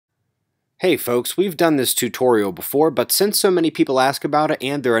Hey folks, we've done this tutorial before, but since so many people ask about it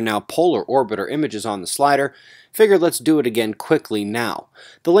and there are now polar orbiter images on the slider, figured let's do it again quickly now.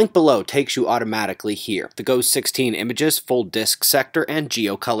 The link below takes you automatically here, the GOES 16 images, full disk sector, and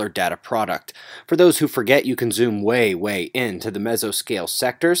geocolor data product. For those who forget, you can zoom way into the mesoscale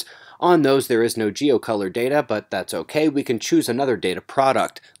sectors. On those there is no geocolor data, but that's okay, we can choose another data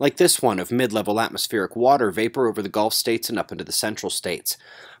product, like this one of mid-level atmospheric water vapor over the Gulf states and up into the central states.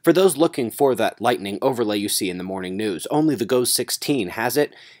 For those looking for that lightning overlay you see in the morning news, only the GOES 16 has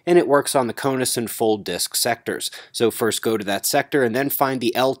it, and it works on the CONUS and full disk sectors. So first go to that sector and then find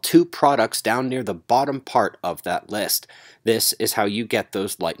the L2 products down near the bottom part of that list. This is how you get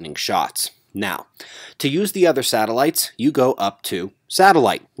those lightning shots. Now, to use the other satellites, you go up to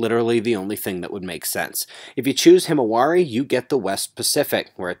Satellite, literally the only thing that would make sense. If you choose Himawari, you get the West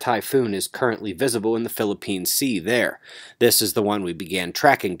Pacific, where a typhoon is currently visible in the Philippine Sea there. This is the one we began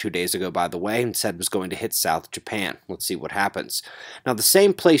tracking 2 days ago, by the way, and said was going to hit South Japan. Let's see what happens. Now, the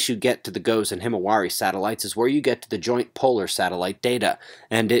same place you get to the GOES and Himawari satellites is where you get to the Joint Polar Satellite data,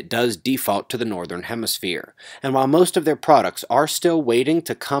 and it does default to the Northern Hemisphere. And while most of their products are still waiting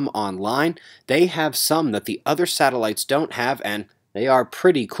to come online, they have some that the other satellites don't have, and they are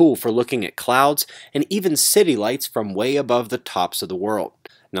pretty cool for looking at clouds and even city lights from way above the tops of the world.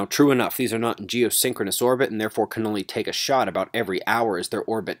 Now, true enough, these are not in geosynchronous orbit and therefore can only take a shot about every hour as their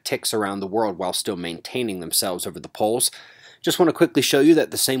orbit ticks around the world while still maintaining themselves over the poles. Just want to quickly show you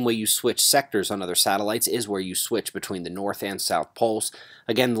that the same way you switch sectors on other satellites is where you switch between the North and South poles.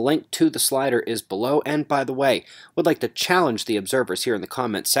 Again, the link to the slider is below, and by the way, would like to challenge the observers here in the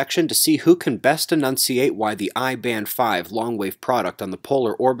comments section to see who can best enunciate why the I-band 5 long-wave product on the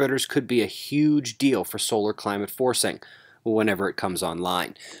polar orbiters could be a huge deal for solar climate forcing whenever it comes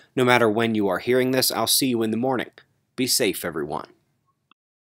online. No matter when you are hearing this, I'll see you in the morning. Be safe, everyone.